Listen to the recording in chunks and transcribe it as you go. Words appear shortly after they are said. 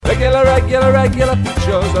regular features,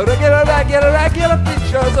 regular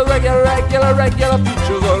features,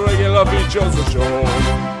 regular features of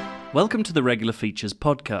show. Welcome to the Regular Features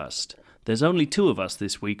podcast. There's only two of us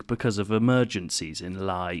this week because of emergencies in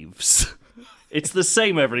lives. It's the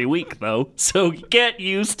same every week, though, so get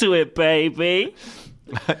used to it, baby.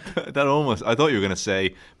 I thought you were going to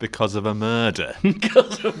say because of a murder.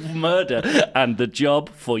 Because of murder. And the job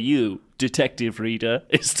for you, detective reader,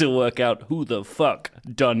 is to work out who the fuck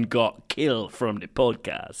done got killed from the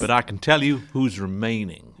podcast. But I can tell you who's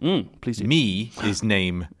remaining. Please do. Me is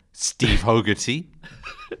name Steve Hogarty.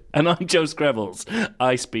 And I'm Joe Screvels.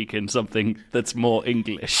 I speak in something that's more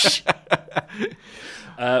English.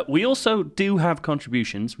 We also do have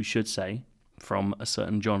contributions, we should say, from a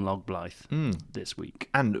certain John Log Blythe this week.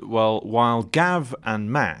 And, well, while Gav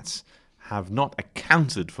and Matt have not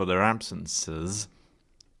accounted for their absences,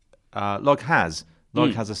 Log has.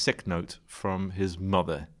 Log has a sick note from his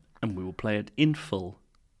mother. And we will play it in full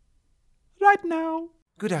right now.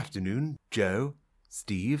 Good afternoon, Joe,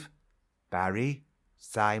 Steve, Barry,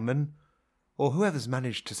 Simon, or whoever's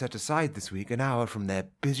managed to set aside this week an hour from their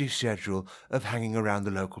busy schedule of hanging around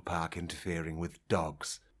the local park interfering with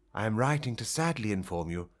dogs. I am writing to sadly inform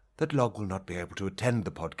you that Log will not be able to attend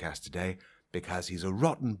the podcast today because he's a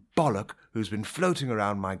rotten bollock who's been floating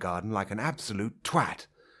around my garden like an absolute twat.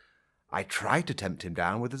 I tried to tempt him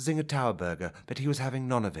down with a Zinger Tower burger, but he was having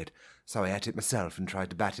none of it, so I ate it myself and tried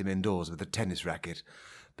to bat him indoors with a tennis racket.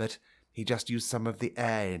 But he just used some of the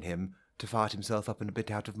air in him to fart himself up and a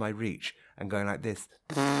bit out of my reach, and going like this.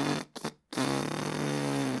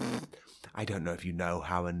 I don't know if you know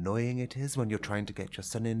how annoying it is when you're trying to get your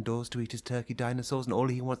son indoors to eat his turkey dinosaurs and all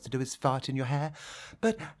he wants to do is fart in your hair.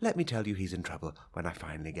 But let me tell you he's in trouble when I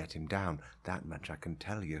finally get him down. That much I can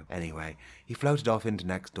tell you. Anyway, he floated off into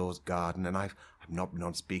next door's garden and I've not been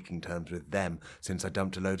on speaking terms with them since I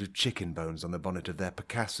dumped a load of chicken bones on the bonnet of their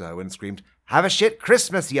Picasso and screamed, "Have a shit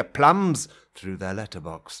Christmas, you plums!" through their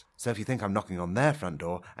letterbox. So if you think I'm knocking on their front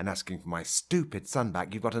door and asking for my stupid son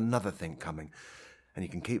back, you've got another thing coming. And you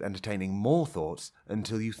can keep entertaining more thoughts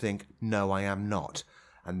until you think, no, I am not.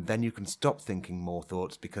 And then you can stop thinking more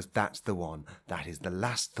thoughts because that's the one. That is the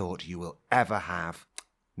last thought you will ever have.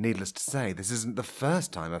 Needless to say, this isn't the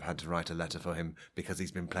first time I've had to write a letter for him because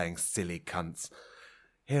he's been playing silly cunts.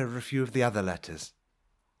 Here are a few of the other letters.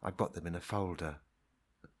 I've got them in a folder.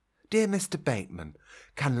 Dear Mr. Bateman,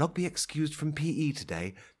 can Log be excused from PE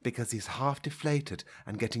today because he's half deflated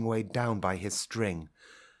and getting weighed down by his string?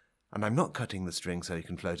 And I'm not cutting the string so he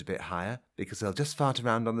can float a bit higher, because he'll just fart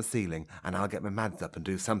around on the ceiling, and I'll get my mads up and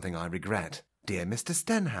do something I regret. Dear Mr.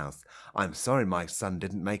 Stenhouse, I'm sorry my son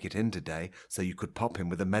didn't make it in today, so you could pop him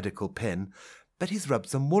with a medical pin, but he's rubbed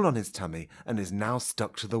some wool on his tummy and is now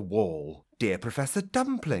stuck to the wall. Dear Professor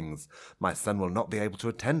Dumplings, my son will not be able to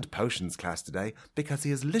attend potions class today because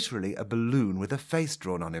he is literally a balloon with a face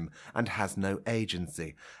drawn on him and has no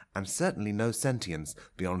agency, and certainly no sentience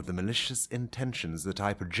beyond the malicious intentions that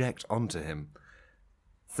I project onto him.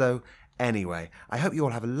 So, anyway, I hope you all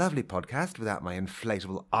have a lovely podcast without my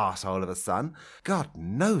inflatable arsehole of a son. God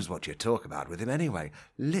knows what you talk about with him anyway.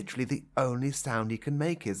 Literally the only sound he can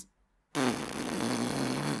make is...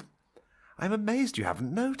 I'm amazed you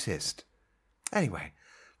haven't noticed. Anyway,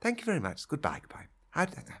 thank you very much. Goodbye. How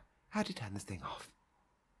do you turn this thing off?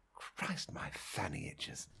 Christ, my fanny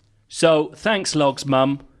itches. So, thanks, Log's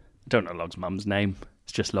mum. I don't know Log's mum's name.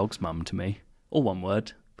 It's just Log's mum to me. All one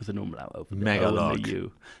word, with an umlaut over the Mega O Log. and the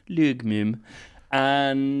U. Lug mum.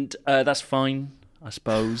 And that's fine, I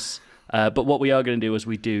suppose. But what we are going to do is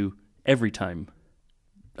we do every time,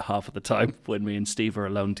 half of the time, when me and Steve are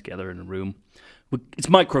alone together in a room. It's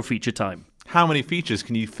micro-feature time. How many features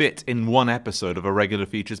can you fit in one episode of a Regular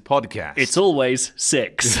Features podcast? It's always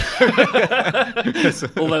 6.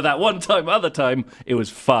 Although that other time, it was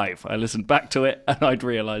 5. I listened back to it and I'd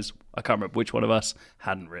realised, I can't remember which one of us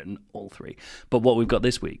hadn't written all 3. But what we've got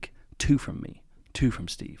this week, 2 from me, 2 from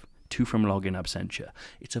Steve, 2 from Log in absentia.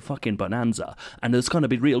 It's a fucking bonanza and it's going to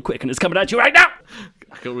be real quick and it's coming at you right now!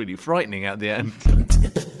 I got really frightening at the end.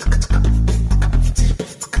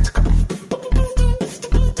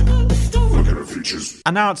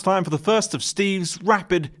 And now it's time for the first of Steve's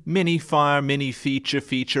rapid mini-fire mini-feature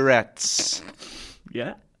featurettes.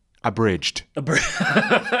 Yeah? Abridged.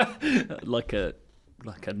 Like a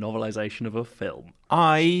novelisation of a film.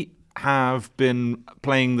 I have been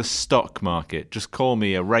playing the stock market. Just call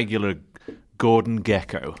me a regular Gordon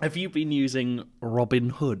Gekko. Have you been using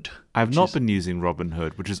Robinhood? I've not been using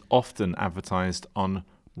Robinhood, which is often advertised on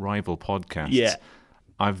rival podcasts. Yeah.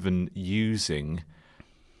 I've been using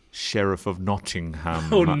Sheriff of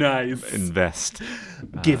Nottingham Oh, nice. invest.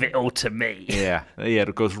 Give it all to me. Yeah,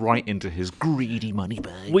 it goes right into his greedy money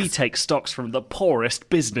bag. We take stocks from the poorest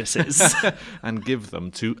businesses. And give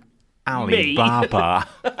them to Alibaba.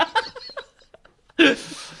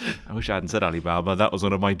 I wish I hadn't said Alibaba. That was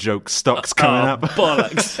one of my joke stocks coming up.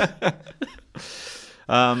 Bollocks.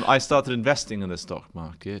 I started investing in the stock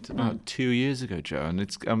market about 2 years ago, Joe, and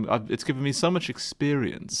it's given me so much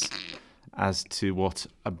experience as to what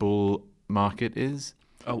a bull market is.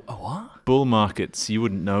 Oh, what? Bull markets, you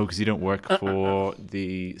wouldn't know because you don't work for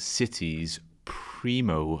the city's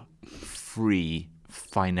primo free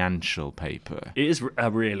financial paper. It is a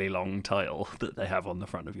really long title that they have on the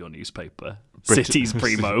front of your newspaper. Brit- City's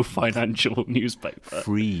primo financial newspaper.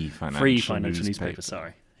 Free financial newspaper,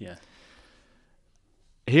 sorry. Yeah.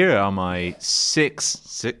 Here are my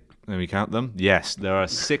six. Let me count them. Yes, there are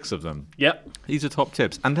 6 of them. Yep. These are top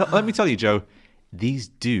tips. And let me tell you, Joe, these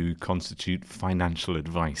do constitute financial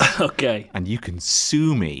advice. Okay. And you can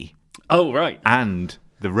sue me Oh, right. and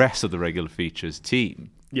the rest of the Regular Features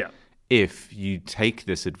team Yeah. if you take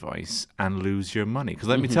this advice and lose your money. Because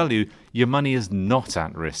let me tell you, your money is not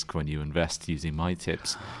at risk when you invest using my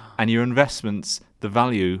tips. And your investments, the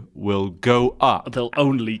value will go up. They'll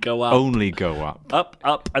only go up. Only go up.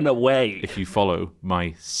 Up, and away. If you follow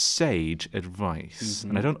my sage advice.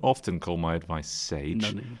 And I don't often call my advice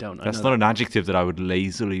sage. No, you don't. I That's know not an adjective that I would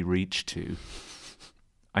lazily reach to.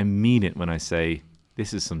 I mean it when I say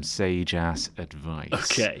this is some sage-ass advice.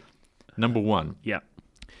 Okay. Number 1. Yeah.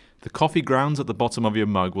 The coffee grounds at the bottom of your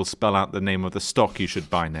mug will spell out the name of the stock you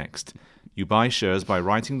should buy next. You buy shares by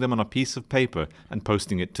writing them on a piece of paper and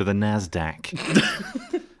posting it to the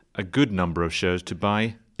NASDAQ. A good number of shares to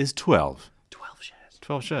buy is 12. 12 shares.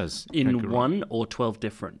 12 shares. Can't go In wrong. one or 12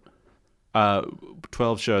 different?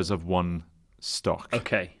 12 shares of one stock.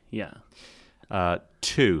 Okay, yeah.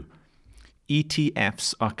 2.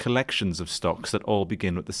 ETFs are collections of stocks that all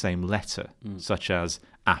begin with the same letter, such as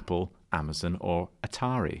Apple, Amazon, or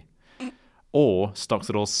Atari. Or stocks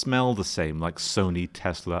that all smell the same, like Sony,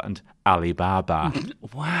 Tesla, and Alibaba.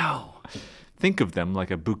 Wow. Think of them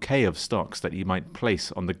like a bouquet of stocks that you might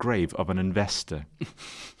place on the grave of an investor.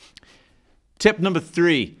 Tip number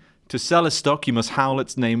 3. To sell a stock, you must howl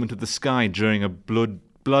its name into the sky during a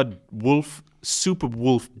super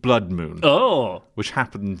wolf blood moon, Oh. which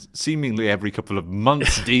happens seemingly every couple of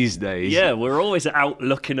months these days. Yeah, we're always out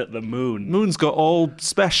looking at the moon. Moon's got all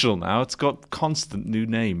special now. It's got constant new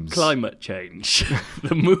names. Climate change.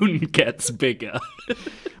 The moon gets bigger.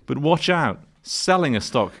 But watch out. Selling a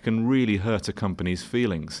stock can really hurt a company's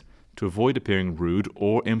feelings. To avoid appearing rude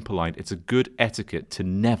or impolite, it's a good etiquette to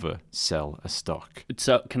never sell a stock.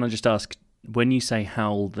 So, can I just ask, when you say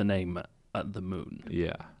howl the name at the moon,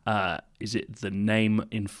 Yeah. is it the name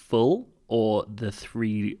in full or the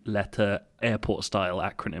 3-letter airport-style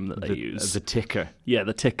acronym that they use? The ticker. Yeah,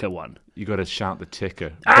 the ticker one. You got to shout the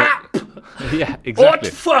ticker. App! Yeah, exactly. What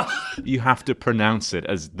for? You have to pronounce it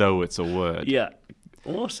as though it's a word. Yeah.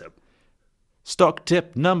 Awesome. Stock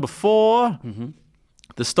tip number 4.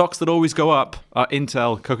 The stocks that always go up are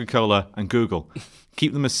Intel, Coca-Cola, and Google.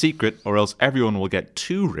 Keep them a secret, or else everyone will get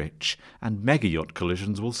too rich and mega yacht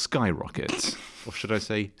collisions will skyrocket. Or should I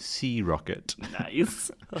say, sea rocket?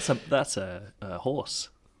 Nice. That's a horse.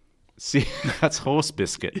 See, that's horse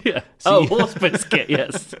biscuit. Yeah. See- Oh, horse biscuit,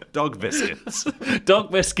 yes. Dog biscuits.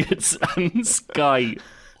 Dog biscuits and sky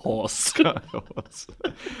horse. Horse.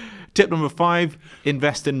 Tip number 5,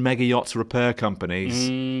 invest in mega yachts repair companies.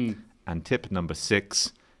 And tip number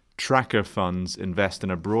 6, tracker funds invest in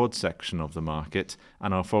a broad section of the market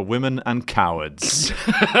and are for women and cowards.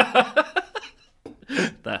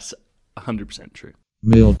 That's 100% true.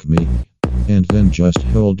 Milk me. And then just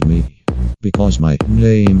hold me. Because my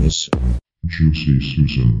name is Juicy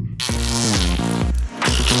Susan.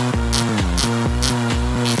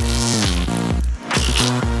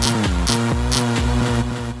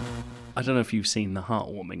 I don't know if you've seen the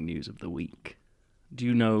heartwarming news of the week. Do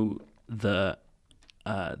you know that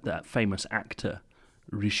famous actor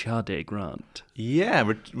Richardy Grant? Yeah,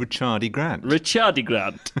 Richardy Grant. Richardy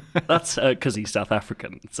Grant. That's because he's South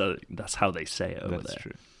African, so that's how they say it over That's there.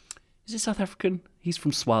 true. Is it South African? He's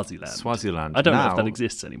from Swaziland. Swaziland. I don't know if Now, that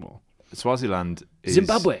exists anymore. Swaziland is...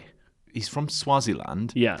 Zimbabwe. He's from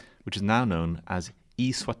Swaziland, Yeah. which is now known as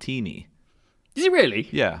Eswatini. Is he really?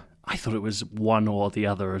 Yeah. I thought it was one or the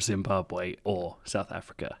other of Zimbabwe or South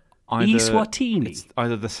Africa. Either- Eswatini. It's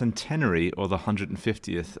either the centenary or the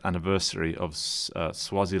 150th anniversary of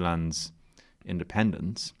Swaziland's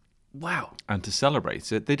independence. Wow. And to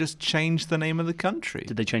celebrate it, they just changed the name of the country.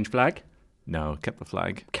 Did they change flag? No, kept the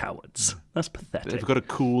flag. Cowards. That's pathetic. They've got a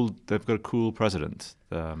cool president,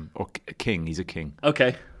 or king. He's a king.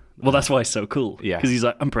 Okay. Well, that's why he's so cool. Yeah. Because he's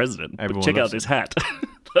like, I'm president. But Everyone check loves out his hat.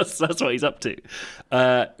 That's what he's up to.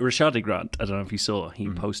 Rashadi Grant, I don't know if you saw, he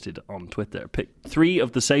posted on Twitter 3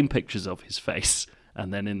 of the same pictures of his face,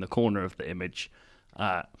 and then in the corner of the image,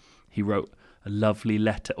 he wrote a lovely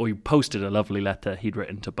letter, or he posted a lovely letter he'd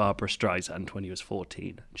written to Barbara Streisand when he was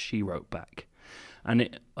 14. And she wrote back. And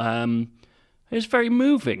it was very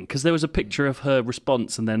moving, because there was a picture of her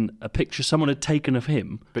response and then a picture someone had taken of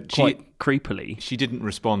him, But quite creepily. She didn't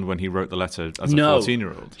respond when he wrote the letter as a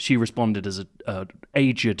 14-year-old. She responded as a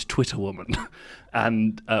aged Twitter woman,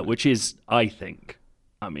 and which is, I think,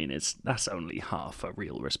 I mean, that's only half a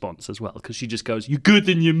real response as well, because she just goes, "You're good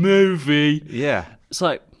in your movie." Yeah. It's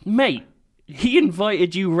like, mate, he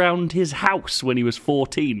invited you round his house when he was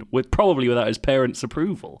 14, probably without his parents'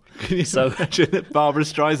 approval. Can you imagine that Barbara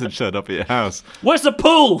Streisand showed up at your house? Where's the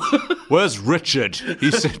pool? Where's Richard?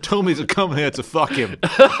 He told me to come here to fuck him.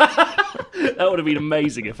 That would have been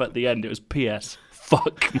amazing if at the end it was P.S.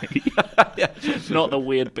 Fuck me. Not the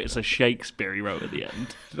weird bits of Shakespeare he wrote at the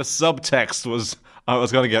end. The subtext was, I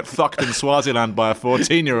was going to get fucked in Swaziland by a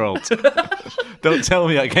 14-year-old. Don't tell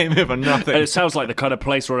me I came here for nothing. And it sounds like the kind of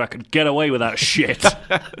place where I could get away with that shit.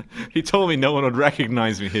 He told me no one would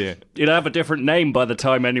recognize me here. He'd have a different name by the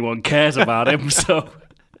time anyone cares about him, so...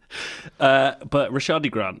 but Rashadi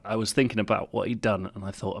Grant, I was thinking about what he'd done, and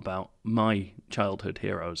I thought about my childhood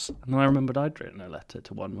heroes, and I remembered I'd written a letter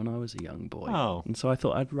to one when I was a young boy. Oh. And so I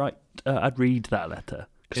thought I'd read that letter,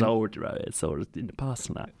 because I already wrote it sort of in the past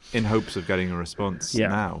and that. In hopes of getting a response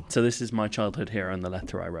now. So this is my childhood hero and the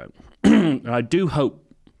letter I wrote. And I do hope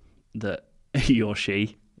that he or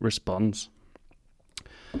she responds.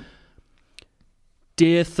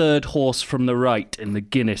 Dear third horse from the right in the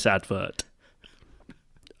Guinness advert,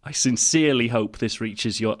 I sincerely hope this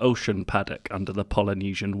reaches your ocean paddock under the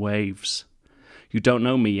Polynesian waves. You don't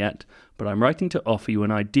know me yet, but I'm writing to offer you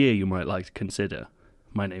an idea you might like to consider.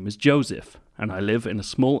 My name is Joseph, and I live in a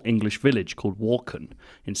small English village called Walken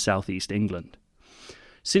in southeast England.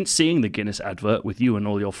 Since seeing the Guinness advert with you and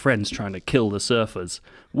all your friends trying to kill the surfers,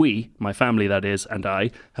 we, my family that is, and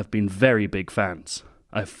I, have been very big fans.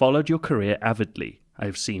 I have followed your career avidly. I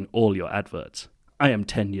have seen all your adverts. I am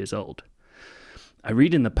 10 years old. I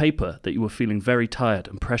read in the paper that you were feeling very tired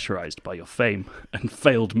and pressurized by your fame and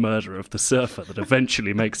failed murder of the surfer that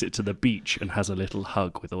eventually makes it to the beach and has a little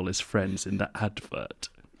hug with all his friends in that advert.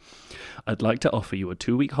 I'd like to offer you a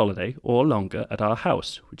 2-week holiday or longer at our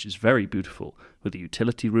house, which is very beautiful, with a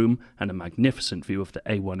utility room and a magnificent view of the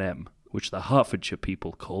A1M, which the Hertfordshire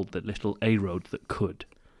people called the little A-road that could.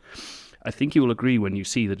 I think you will agree when you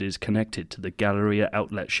see that it is connected to the Galleria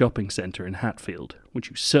Outlet Shopping Centre in Hatfield,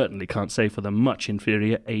 which you certainly can't say for the much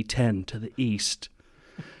inferior A10 to the east.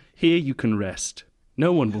 Here you can rest.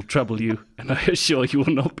 No one will trouble you, and I assure you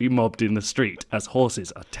will not be mobbed in the street, as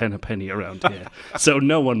horses are 10 a penny around here. So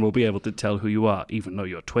no one will be able to tell who you are, even though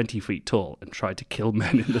you're 20 feet tall and try to kill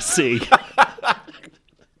men in the sea.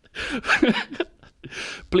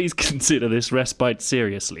 Please consider this respite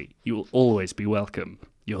seriously. You will always be welcome.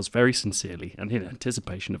 Yours very sincerely, and in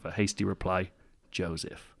anticipation of a hasty reply,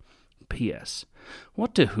 Joseph. P.S.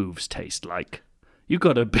 What do hooves taste like? You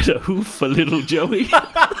got a bit of hoof for little Joey?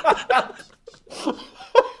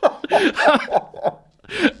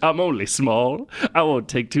 I'm only small. I won't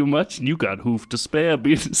take too much, and you got hoof to spare,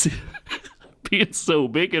 being so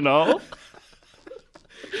big and all.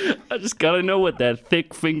 I just gotta know what that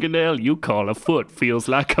thick fingernail you call a foot feels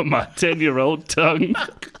like on my 10-year-old tongue.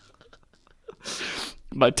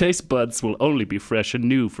 My taste buds will only be fresh and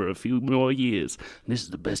new for a few more years. This is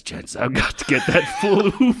the best chance I've got to get that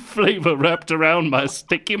full hoof flavor wrapped around my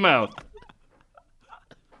sticky mouth.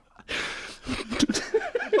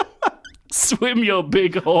 Swim your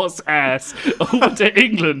big horse ass over to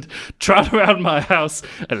England, trot around my house,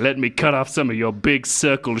 and let me cut off some of your big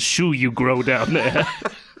circle shoe you grow down there.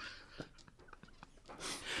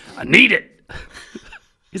 I need it.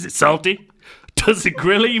 Is it salty? Does it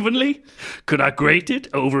grill evenly? Could I grate it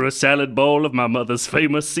over a salad bowl of my mother's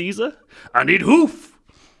famous Caesar? I need hoof.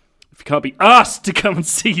 If you can't be asked to come and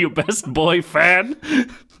see your best boy fan,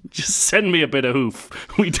 just send me a bit of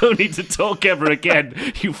hoof. We don't need to talk ever again,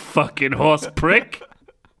 you fucking horse prick.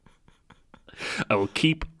 I will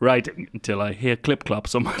keep writing until I hear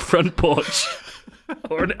clip-clops on my front porch.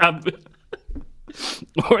 Or an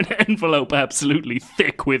envelope absolutely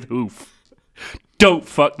thick with hoof. Don't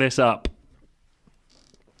fuck this up.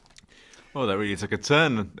 Oh, that really took a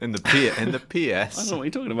turn in the PS. I don't know what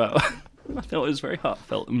you're talking about. I thought it was very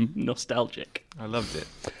heartfelt and nostalgic. I loved it.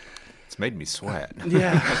 It's made me sweat.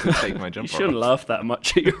 Yeah. I have to take my You jumper shouldn't off. laugh that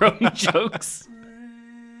much at your own jokes.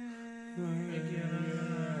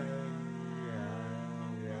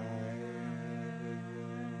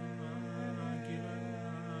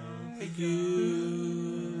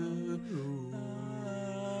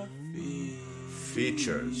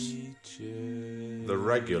 Features. The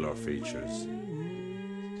regular features.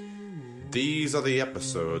 These are the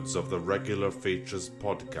episodes of the Regular Features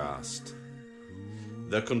podcast.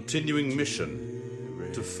 Their continuing mission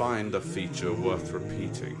to find a feature worth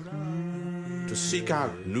repeating. To seek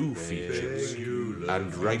out new features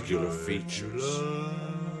and regular features.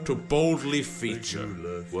 To boldly feature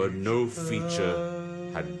where no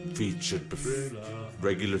feature had featured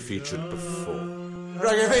regular featured before.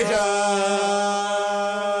 Regular features!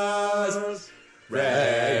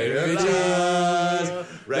 Regular features!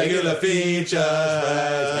 Regular features!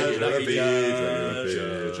 Regular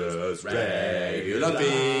features! Regular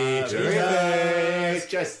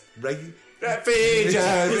features!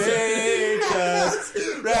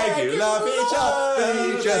 Regular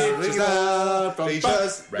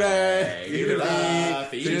features! Regular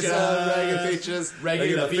features!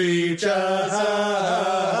 Regular features!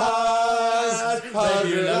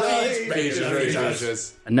 Regular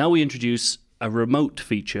features! And now we introduce a remote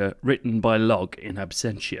feature written by Log in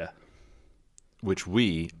absentia. Which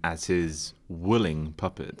we, as his willing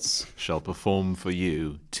puppets, shall perform for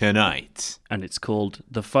you tonight. And it's called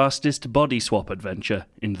The Fastest Body Swap Adventure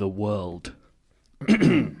in the World.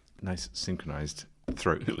 Nice synchronized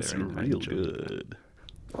throat It's clearing. I real enjoyed good.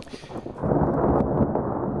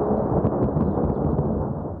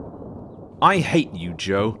 I hate you,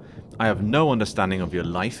 Joe. I have no understanding of your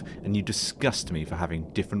life, and you disgust me for having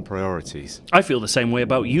different priorities. I feel the same way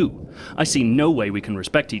about you. I see no way we can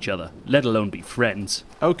respect each other, let alone be friends.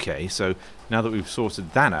 Okay, so now that we've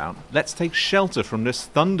sorted that out, let's take shelter from this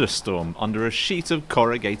thunderstorm under a sheet of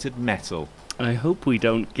corrugated metal. I hope we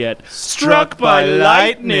don't get Struck by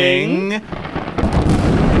lightning!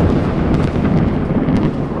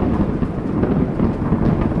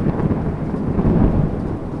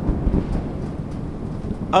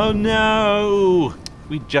 Oh no!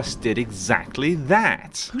 We just did exactly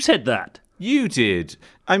that. Who said that? You did.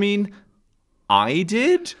 I mean, I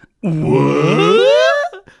did?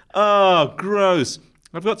 What? Oh, gross.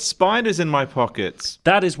 I've got spiders in my pockets.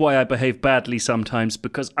 That is why I behave badly sometimes,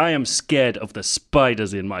 because I am scared of the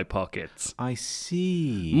spiders in my pockets. I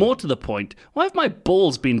see. More to the point, why have my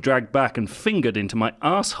balls been dragged back and fingered into my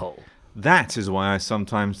asshole? That is why I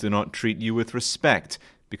sometimes do not treat you with respect,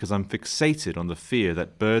 because I'm fixated on the fear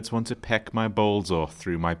that birds want to peck my balls off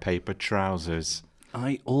through my paper trousers.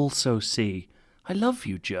 I also see. I love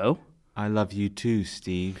you, Joe. I love you too,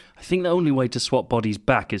 Steve. I think the only way to swap bodies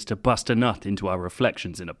back is to bust a nut into our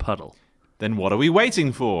reflections in a puddle. Then what are we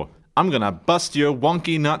waiting for? I'm gonna bust your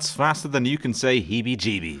wonky nuts faster than you can say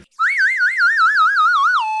heebie-jeebie.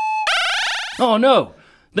 Oh no!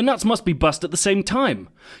 The nuts must be bust at the same time.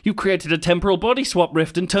 You created a temporal body swap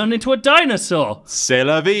rift and turned into a dinosaur. C'est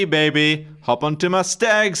la vie, baby. Hop onto my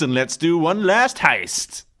stags and let's do one last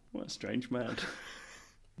heist. What a strange man.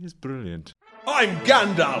 He's brilliant. I'm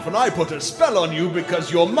Gandalf, and I put a spell on you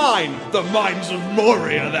because you're mine. The Mines of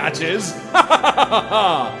Moria, that is.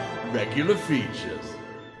 Regular features.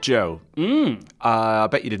 Joe, I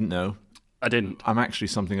bet you didn't know. I didn't. I'm actually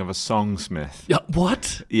something of a songsmith. Yeah,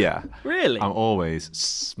 what? Yeah. Really? I'm always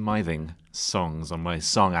smithing songs on my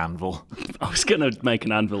song anvil. I was going to make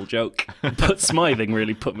an anvil joke, but smithing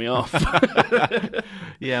really put me off.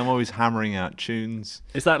 Yeah, I'm always hammering out tunes.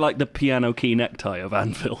 Is that like the piano key necktie of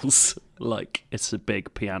anvils? Like, it's a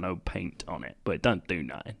big piano paint on it, but it don't do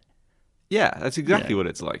nothing. Yeah, that's exactly Yeah. what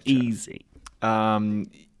it's like. Joe. Easy.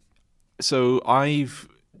 So I've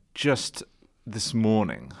just this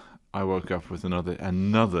morning I woke up with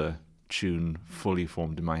another tune fully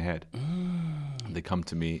formed in my head. They come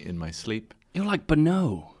to me in my sleep, You're like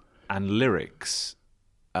Bono and lyrics.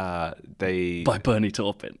 They by Bernie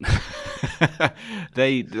Taupin.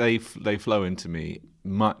 they flow into me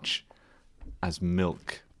much as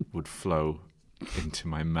milk would flow into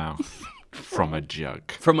my mouth from a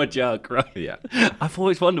jug. From a jug, right? Yeah. I've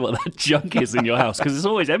always wondered what that jug is in your house, because it's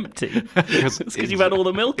always empty. It's because you've had all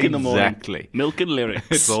the milk in the morning. Exactly. Milk and lyrics.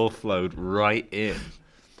 It's all flowed right in.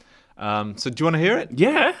 So do you want to hear it?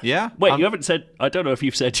 Yeah? Yeah? Wait, you haven't said... I don't know if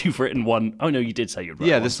you've said you've written one... Oh, no, you did say you'd written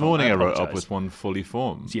Yeah, one this song. morning I wrote up apologise. with one fully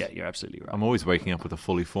formed. Yeah, you're absolutely right. I'm always waking up with a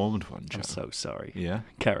fully formed one, Joe. I'm so sorry. Yeah?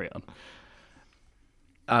 Carry on.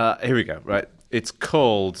 Here we go, right. It's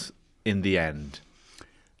called In the End.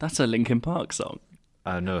 That's a Linkin Park song.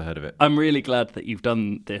 I've never heard of it. I'm really glad that you've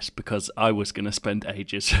done this because I was going to spend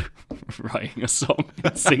ages writing a song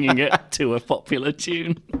and singing it to a popular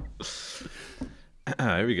tune.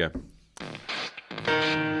 Here we go.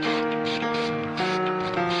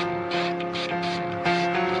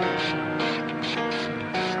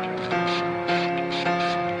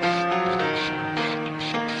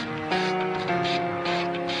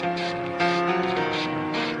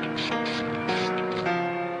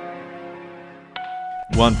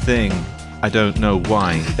 One thing, I don't know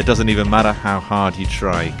why. It doesn't even matter how hard you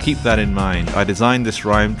try. Keep that in mind. I designed this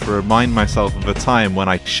rhyme to remind myself of a time when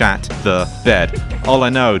I shat the bed. All I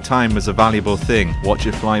know, time is a valuable thing. Watch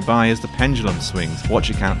it fly by as the pendulum swings.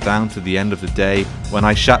 Watch it count down to the end of the day when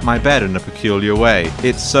I shat my bed in a peculiar way.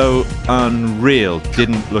 It's so unreal.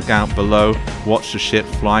 Didn't look out below. Watch the shit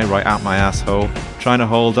fly right out my asshole. Trying to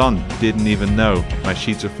hold on. Didn't even know. My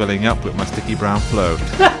sheets are filling up with my sticky brown flow.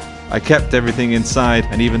 I kept everything inside,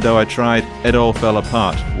 and even though I tried, it all fell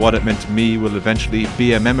apart. What it meant to me will eventually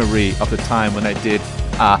be a memory of the time when I did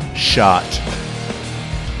a shot.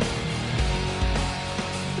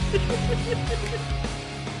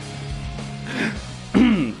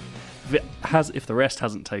 If the rest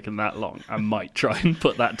hasn't taken that long, I might try and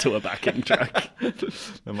put that to a backing track.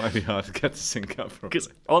 It might be hard to get to sync up from. Because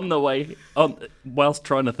whilst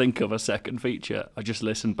trying to think of a second feature, I just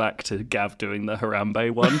listened back to Gav doing the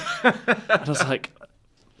Harambe one. And I was like,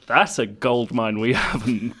 that's a goldmine we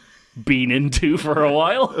haven't been into for a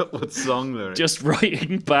while. What song lyrics? Just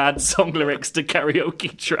writing bad song lyrics to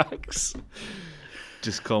karaoke tracks.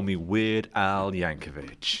 Just call me Weird Al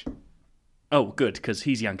Yankovic. Oh, good, because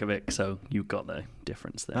he's Yankovic, so you got the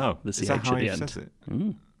difference there. Oh, the is CH that how at the he end. says it?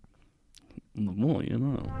 The more you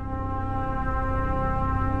know.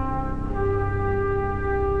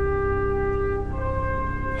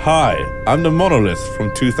 Hi, I'm the Monolith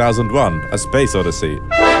from 2001, A Space Odyssey.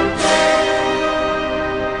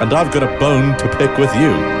 And I've got a bone to pick with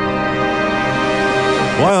you.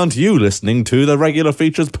 Why aren't you listening to the Regular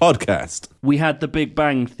Features podcast? We had The Big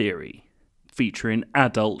Bang Theory, featuring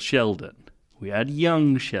adult Sheldon. We had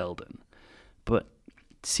young Sheldon. But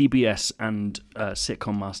CBS and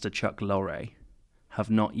sitcom master Chuck Lorre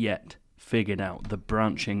have not yet figured out the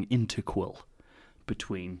branching interquel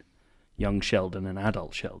between young Sheldon and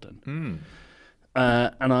adult Sheldon.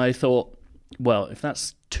 And I thought, well, if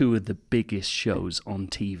that's two of the biggest shows on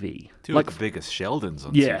TV. Two of the biggest Sheldons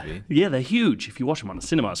on yeah, TV. Yeah, they're huge if you watch them on a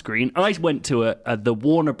cinema screen. I went to the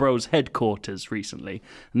Warner Bros. Headquarters recently,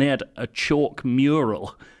 and they had a chalk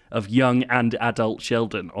mural of young and adult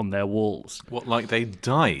Sheldon on their walls. What, like they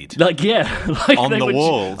died? Like, yeah. Like on the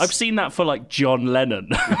walls? I've seen that for, like, John Lennon.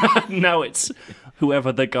 Now it's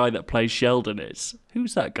whoever the guy that plays Sheldon is.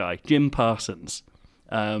 Who's that guy? Jim Parsons.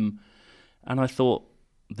 And I thought,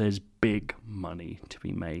 there's big money to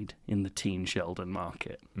be made in the teen Sheldon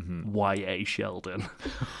market. YA Sheldon.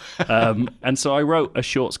 And so I wrote a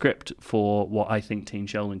short script for what I think teen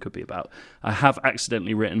Sheldon could be about. I have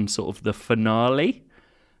accidentally written sort of the finale,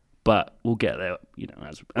 but we'll get there,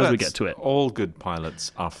 as we get to it. All good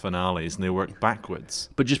pilots are finales, and they work backwards.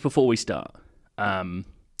 But just before we start, I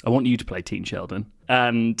want you to play teen Sheldon,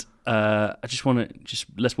 and I just want to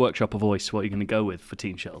let's workshop a voice. What are you going to go with for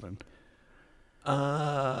teen Sheldon? Give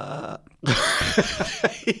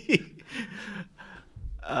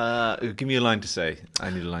me a line to say.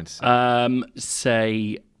 I need a line to say.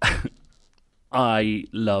 Say, I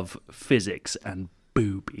love physics and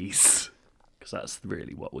boobies. Because that's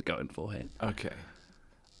really what we're going for here. Okay.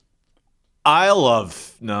 No,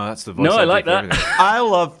 that's the voice. No, I like that. I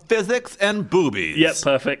love physics and boobies. Yeah,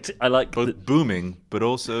 perfect. I like both booming, but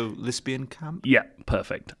also lesbian camp. Yeah,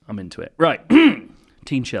 perfect. I'm into it. Right.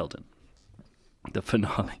 Teen Sheldon. The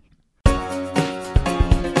finale.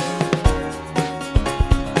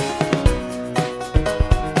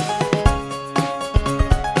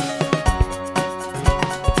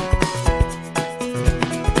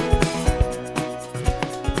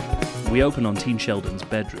 We open on Teen Sheldon's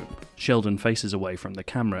bedroom. Sheldon faces away from the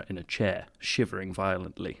camera in a chair, shivering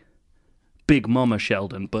violently. Big Mama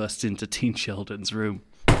Sheldon bursts into Teen Sheldon's room.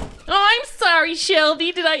 I'm sorry,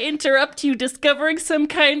 Sheldy. Did I interrupt you discovering some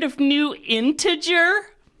kind of new integer?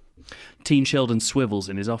 Teen Sheldon swivels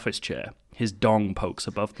in his office chair. His dong pokes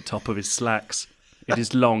above the top of his slacks. It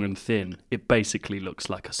is long and thin. It basically looks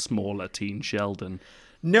like a smaller Teen Sheldon.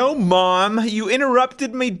 No, Mom. You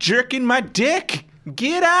interrupted me jerking my dick.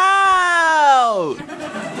 Get out!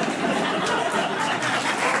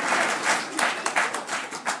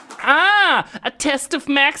 A test of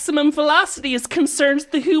maximum velocity as concerns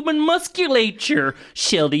the human musculature.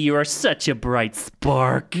 Sheldy, you are such a bright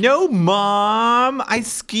spark. No, Mom! I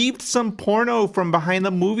skeeved some porno from behind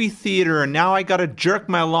the movie theater, and now I gotta jerk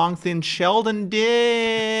my long, thin Sheldon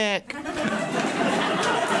dick.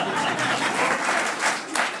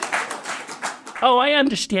 Oh, I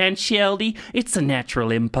understand, Sheldy. It's a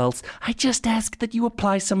natural impulse. I just ask that you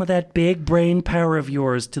apply some of that big brain power of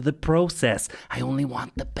yours to the process. I only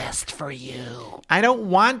want the best for you. I don't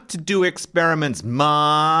want to do experiments,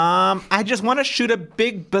 Mom. I just want to shoot a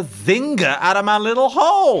big bazinga out of my little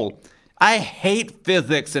hole. I hate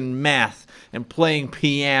physics and math and playing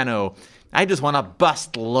piano. I just want to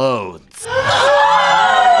bust loads.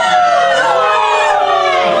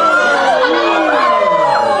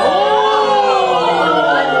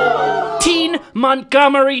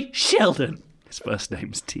 Montgomery Sheldon. His first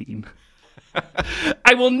name's Teen.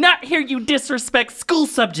 I will not hear you disrespect school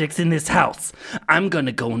subjects in this house. I'm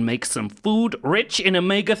gonna go and make some food rich in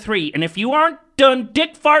omega-3, and if you aren't done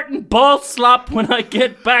dick farting ball slop when I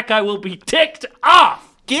get back, I will be ticked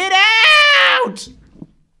off. Get out!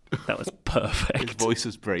 That was perfect. His voice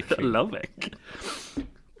is breaking. I love it.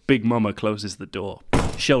 Big Mama closes the door.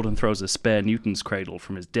 Sheldon throws a spare Newton's cradle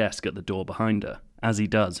from his desk at the door behind her. As he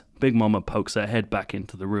does, Big Mama pokes her head back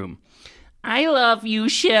into the room. I love you,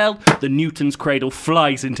 Shell. The Newton's cradle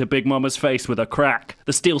flies into Big Mama's face with a crack.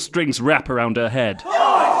 The steel strings wrap around her head.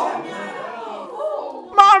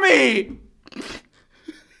 Mommy!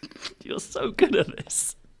 You're so good at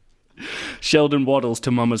this. Sheldon waddles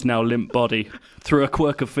to Mama's now limp body. Through a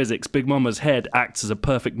quirk of physics, Big Mama's head acts as a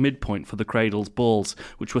perfect midpoint for the cradle's balls,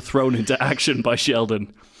 which were thrown into action by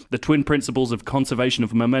Sheldon. The twin principles of conservation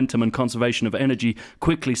of momentum and conservation of energy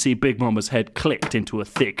quickly see Big Mama's head clipped into a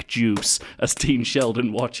thick juice as Teen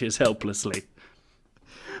Sheldon watches helplessly.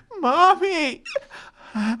 Mommy!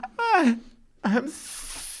 I'm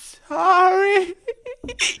sorry.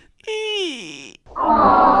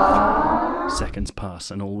 Seconds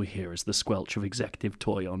pass and all we hear is the squelch of executive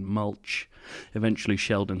toy on mulch. Eventually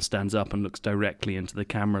Sheldon stands up and looks directly into the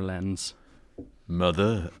camera lens.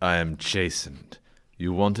 Mother, I am chastened.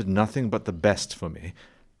 You wanted nothing but the best for me,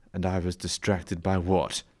 and I was distracted by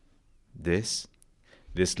what? This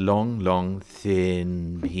long,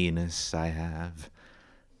 thin penis I have.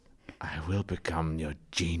 I will become your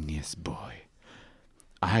genius boy.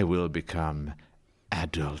 I will become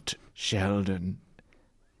adult Sheldon.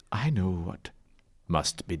 I know what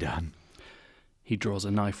must be done. He draws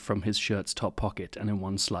a knife from his shirt's top pocket and in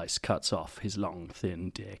one slice cuts off his long, thin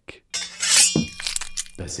dick.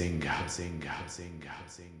 Bazinga, bazinga, bazinga,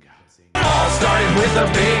 bazinga, bazinga. All started with a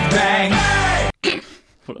big bang.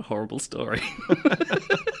 What a horrible story.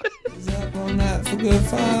 She's up all night for good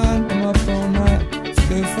fun. I'm up all night for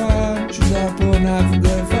good fun. She's up all night for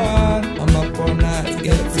good fun. I'm up all night to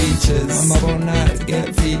get features. I'm up all night to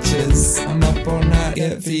get features. I'm up all night to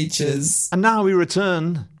get features. And now we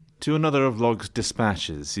return to another of Log's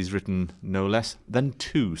dispatches. He's written no less than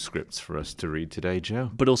 2 scripts for us to read today,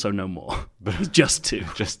 Joe. But also no more. But just 2.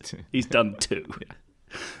 Just 2. He's done 2. Yeah.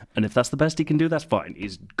 And if that's the best he can do, that's fine.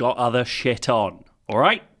 He's got other shit on. All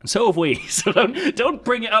right? And so have we. So don't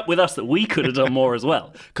bring it up with us that we could have done more as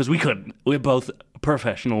well. Because we couldn't. We're both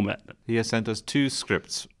professional men. He has sent us 2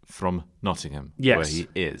 scripts from Nottingham, yes, where he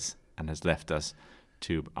is, and has left us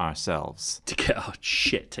to ourselves. To get our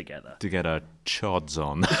shit together. To get our chods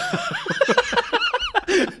on.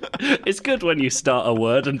 It's good when you start a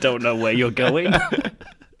word and don't know where you're going.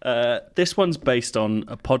 This one's based on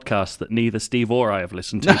a podcast that neither Steve or I have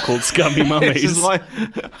listened to called Scummy Mummies. This is why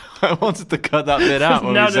I wanted to cut that bit out.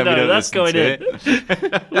 When No, that's going in.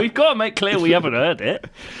 We've got to make clear we haven't heard it.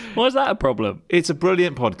 Why is that a problem? It's a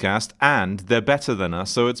brilliant podcast, and they're better than us,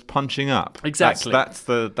 so it's punching up. Exactly. That's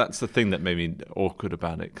the thing that made me awkward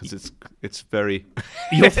about it, because it's very.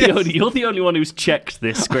 You're the only one who's checked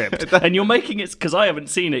this script, and you're making it because I haven't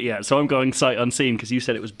seen it yet, so I'm going sight unseen because you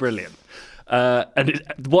said it was brilliant.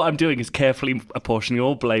 What I'm doing is carefully apportioning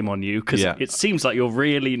all blame on you because it seems like you're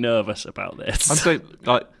really nervous about this. I'm saying,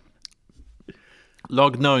 like,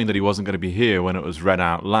 Log knowing that he wasn't going to be here when it was read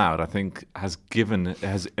out loud, I think has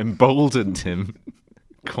emboldened him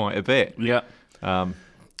quite a bit. Yeah. To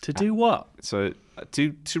do what? So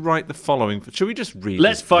to write the following. Should we just read?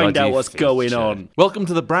 Let's this find bloody out what's going feature? on. Welcome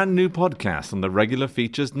to the brand new podcast on the Regular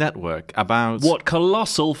Features Network about What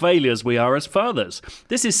colossal failures we are as fathers.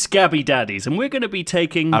 This is Scabby Daddies, and we're going to be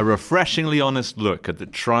taking a refreshingly honest look at the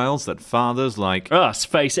trials that fathers like us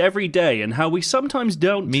face every day and how we sometimes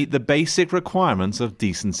don't meet the basic requirements of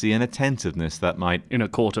decency and attentiveness that might, in a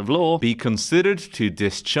court of law, be considered to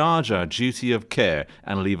discharge our duty of care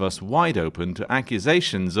and leave us wide open to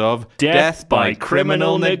accusations of death by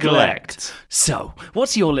criminal neglect. So,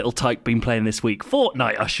 what's your little tyke been playing this week?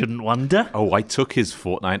 Fortnite, I shouldn't wonder. Oh, I took his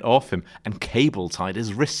Fortnite off him and cable tied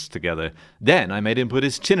his wrists together. Then I made him put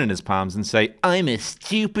his chin in his palms and say, "I'm a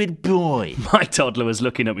stupid boy." My toddler was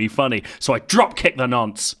looking at me funny, so I drop-kicked the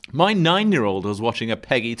nonce. My 9-year-old was watching a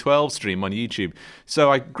Peggy 12 stream on YouTube,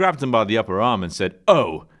 so I grabbed him by the upper arm and said,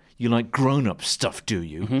 "Oh, you like grown-up stuff, do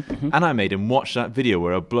you?" And I made him watch that video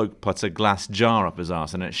where a bloke puts a glass jar up his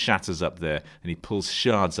arse and it shatters up there, and he pulls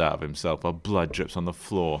shards out of himself while blood drips on the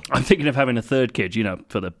floor. I'm thinking of having a third kid,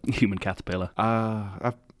 for the human caterpillar.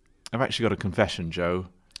 I've actually got a confession, Joe.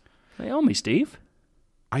 Hey, on me, Steve.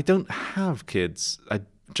 I don't have kids. I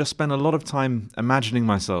just spend a lot of time imagining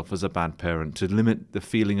myself as a bad parent to limit the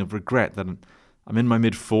feeling of regret that I'm in my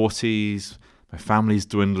mid-40s, my family's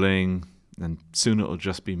dwindling, and soon it'll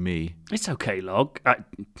just be me. It's okay, Log. I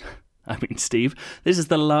mean, Steve, this is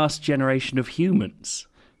the last generation of humans.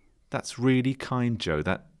 That's really kind, Joe.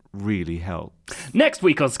 That really helps. Next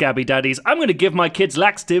week on Scabby Daddies, I'm going to give my kids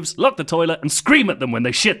laxatives, lock the toilet, and scream at them when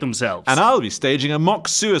they shit themselves. And I'll be staging a mock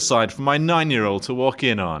suicide for my 9-year-old to walk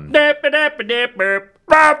in on.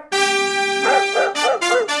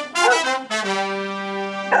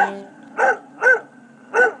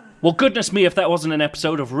 Well, goodness me, if that wasn't an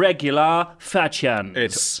episode of Regular Fachans.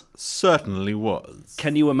 It certainly was.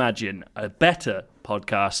 Can you imagine a better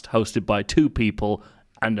podcast hosted by two people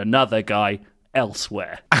and another guy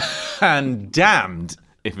elsewhere? And damned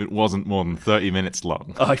if it wasn't more than 30 minutes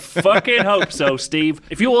long. I fucking hope so, Steve.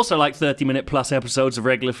 If you also like 30-minute plus episodes of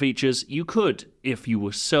Regular Features, you could, if you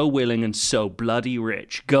were so willing and so bloody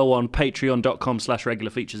rich, go on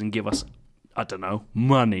patreon.com/regularfeatures and give us, I don't know,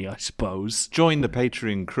 money, I suppose. Join the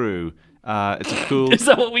Patreon crew. It's a cool... Is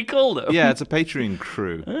that what we call them? Yeah, it's a Patreon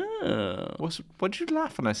crew. Oh. What did you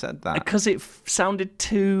laugh when I said that? Because it sounded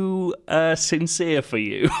too sincere for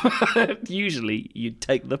you. Usually you'd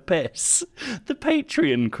take the piss. The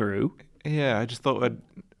Patreon crew. Yeah, I just thought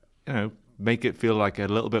I'd, make it feel like a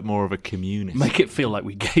little bit more of a community. Make it feel like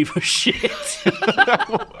we gave a shit.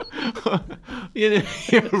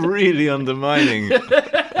 You're really undermining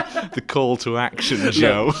the call to action,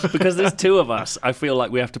 Joe. No, because there's two of us, I feel like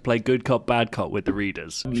we have to play good cop, bad cop with the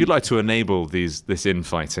readers. If you'd like to enable this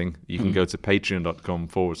infighting, you can go to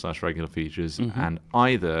patreon.com/regular features and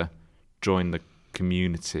either join the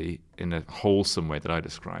community in a wholesome way that I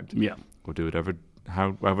described. Yeah. Or do whatever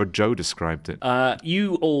however Joe described it.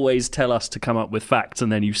 You always tell us to come up with facts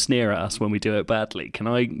and then you sneer at us when we do it badly. Can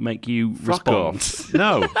I make you Fuck respond? off.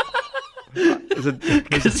 No.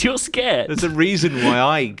 Because you're scared. There's a reason why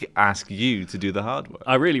I ask you to do the hard work.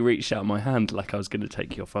 I really reached out my hand like I was going to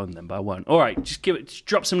take your phone then, but I won't. All right, just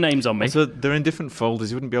drop some names on me. So they're in different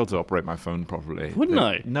folders. You wouldn't be able to operate my phone properly. Wouldn't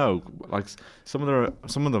I? No, like some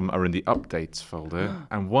of them are in the updates folder,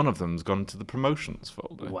 and one of them's gone to the promotions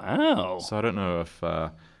folder. Wow. So I don't know if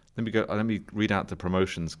let me read out the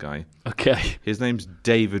promotions guy. Okay. His name's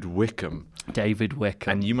David Wickham. David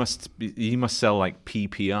Wickham. And he must sell like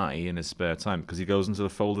PPI in his spare time because he goes into the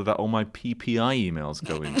folder that all my PPI emails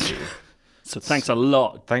go into. So thanks a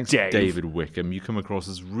lot, Thanks, Dave. David Wickham. You come across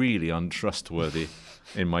as really untrustworthy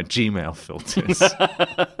in my Gmail filters.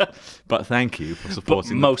 But thank you for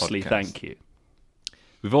supporting the podcast. Mostly thank you.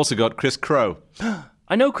 We've also got Chris Crow.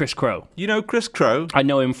 I know Chris Crow. You know Chris Crow? I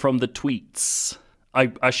know him from the tweets.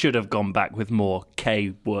 I should have gone back with more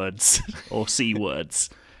K words or C words,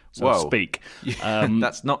 so to speak.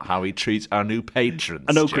 That's not how he treats our new patrons.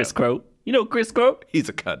 I know Joe. Chris Crow. You know Chris Crow? He's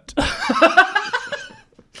a cunt.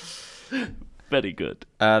 Very good.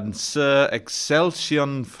 And Sir Excelsior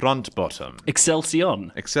Frontbottom.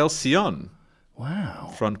 Excelsior.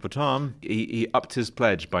 Wow. Frontbottom. He upped his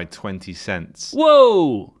pledge by 20 cents.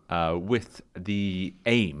 Whoa! With the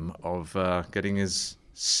aim of getting his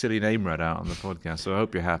silly name read out on the podcast. So I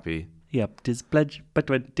hope you're happy. He upped his pledge by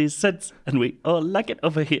 20 cents, and we all like it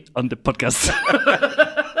over here on the podcast.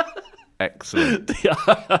 Excellent. Yeah,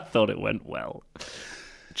 I thought it went well.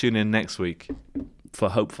 Tune in next week. For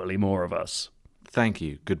hopefully more of us. Thank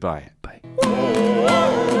you. Goodbye. Bye.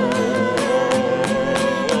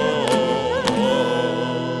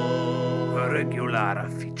 Regular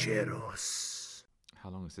Ficheros.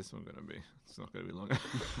 How long is this one going to be? It's not going to be long.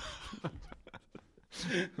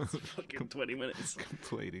 Fucking 20 minutes.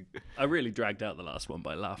 Completing. I really dragged out the last one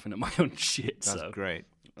by laughing at my own shit. That's so great.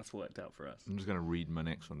 That's worked out for us. I'm just going to read my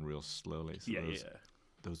next one real slowly. So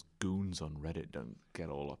those goons on Reddit don't get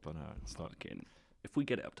all up on her and start. Fucking, if we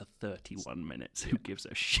get it up to 31 minutes, who gives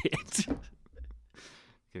a shit?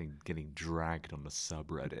 Getting dragged on the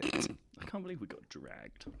subreddit. I can't believe we got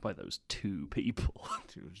dragged by those two people.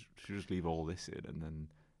 Should just leave all this in, and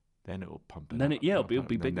then it will pump it. Then up, it'll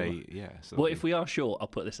be bigger. So well, if we are short, I'll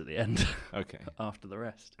put this at the end. Okay. After the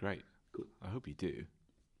rest. Great. Cool. I hope you do.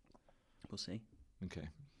 We'll see. Okay.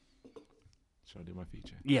 Shall I do my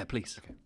feature? Yeah, please. Okay.